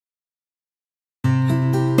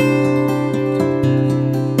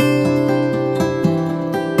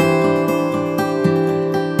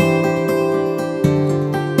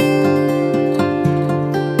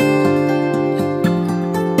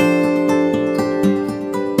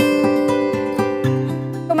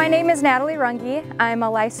is Natalie Runge. I'm a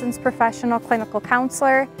licensed professional clinical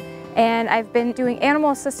counselor, and I've been doing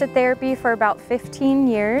animal-assisted therapy for about 15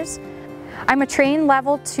 years. I'm a trained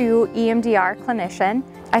level 2 EMDR clinician.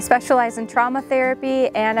 I specialize in trauma therapy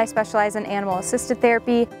and I specialize in animal-assisted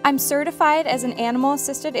therapy. I'm certified as an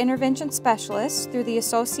animal-assisted intervention specialist through the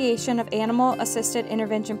Association of Animal-Assisted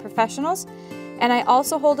Intervention Professionals, and I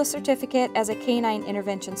also hold a certificate as a canine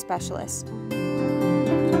intervention specialist.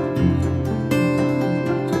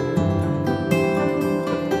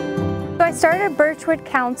 So I started Birchwood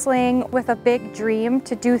Counseling with a big dream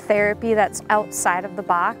to do therapy that's outside of the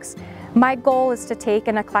box. My goal is to take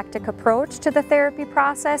an eclectic approach to the therapy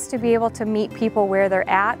process to be able to meet people where they're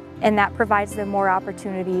at, and that provides them more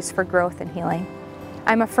opportunities for growth and healing.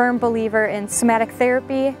 I'm a firm believer in somatic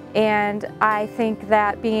therapy, and I think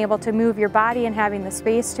that being able to move your body and having the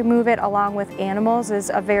space to move it along with animals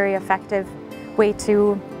is a very effective way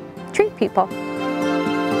to treat people.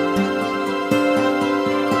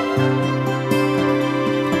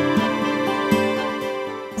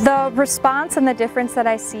 The response and the difference that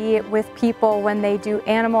I see with people when they do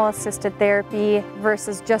animal-assisted therapy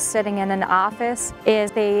versus just sitting in an office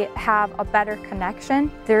is they have a better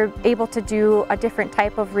connection. They're able to do a different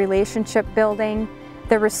type of relationship building.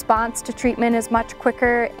 The response to treatment is much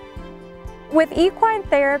quicker. With equine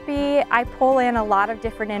therapy, I pull in a lot of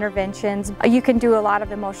different interventions. You can do a lot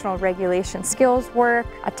of emotional regulation skills work,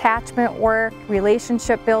 attachment work,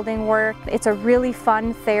 relationship building work. It's a really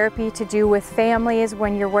fun therapy to do with families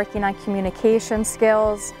when you're working on communication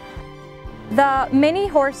skills. The mini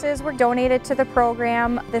horses were donated to the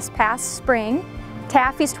program this past spring.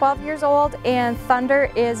 Taffy's 12 years old and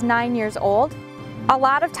Thunder is 9 years old. A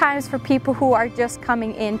lot of times for people who are just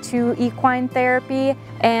coming into equine therapy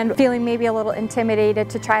and feeling maybe a little intimidated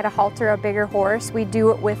to try to halter a bigger horse, we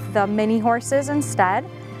do it with the mini horses instead.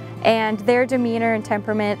 And their demeanor and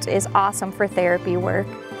temperament is awesome for therapy work.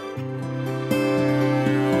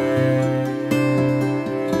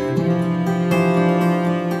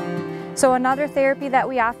 So another therapy that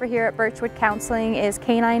we offer here at Birchwood Counseling is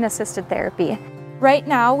canine assisted therapy. Right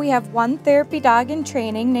now we have one therapy dog in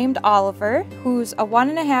training named Oliver, who's a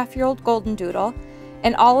 1.5-year-old golden doodle,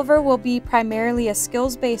 and Oliver will be primarily a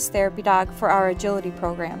skills-based therapy dog for our agility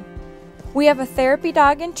program. We have a therapy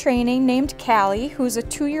dog in training named Callie, who's a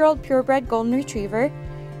 2-year-old purebred golden retriever,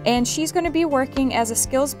 and she's going to be working as a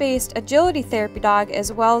skills-based agility therapy dog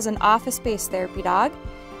as well as an office-based therapy dog.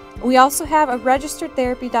 We also have a registered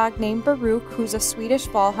therapy dog named Baruch, who's a Swedish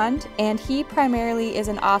Vallhund, and he primarily is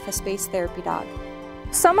an office-based therapy dog.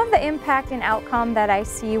 Some of the impact and outcome that I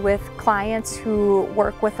see with clients who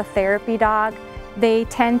work with a therapy dog, they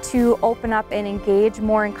tend to open up and engage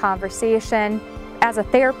more in conversation. As a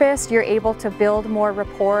therapist, you're able to build more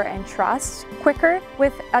rapport and trust quicker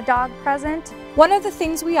with a dog present. One of the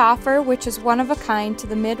things we offer, which is one of a kind to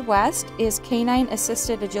the Midwest, is canine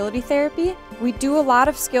assisted agility therapy. We do a lot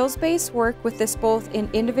of skills-based work with this both in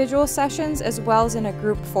individual sessions as well as in a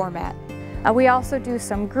group format. We also do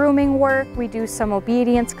some grooming work, we do some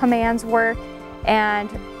obedience commands work, and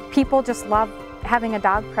people just love having a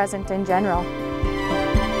dog present in general.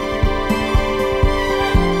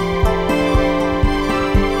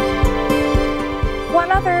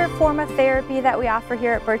 One other form of therapy that we offer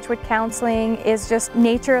here at Birchwood Counseling is just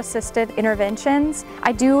nature-assisted interventions.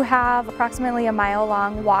 I do have approximately a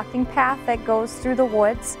mile-long walking path that goes through the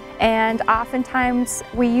woods, and oftentimes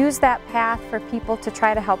we use that path for people to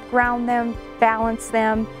try to help ground them, balance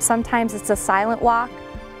them. Sometimes it's a silent walk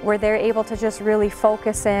where they're able to just really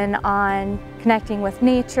focus in on connecting with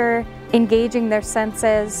nature, engaging their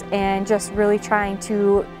senses, and just really trying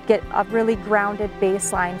to get a really grounded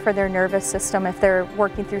baseline for their nervous system if they're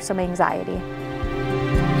working through some anxiety.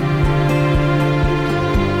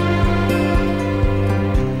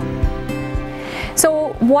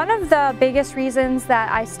 So one of the biggest reasons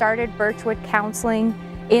that I started Birchwood Counseling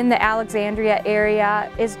in the Alexandria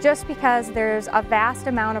area is just because there's a vast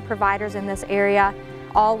amount of providers in this area,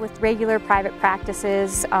 all with regular private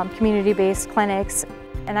practices, community-based clinics.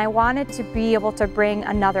 And I wanted to be able to bring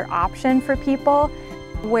another option for people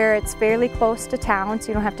where it's fairly close to town, so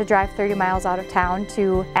you don't have to drive 30 miles out of town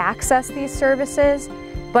to access these services,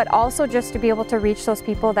 but also just to be able to reach those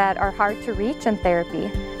people that are hard to reach in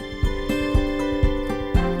therapy.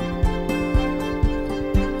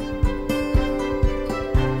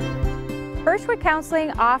 Birchwood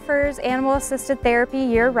Counseling offers animal-assisted therapy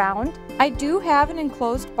year-round. I do have an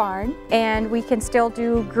enclosed barn, and we can still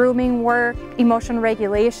do grooming work, emotional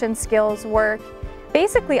regulation skills work,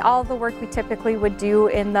 basically all of the work we typically would do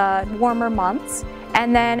in the warmer months.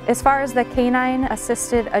 And then as far as the canine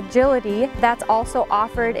assisted agility, that's also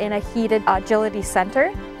offered in a heated agility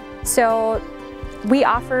center. So we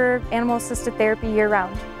offer animal assisted therapy year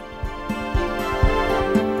round.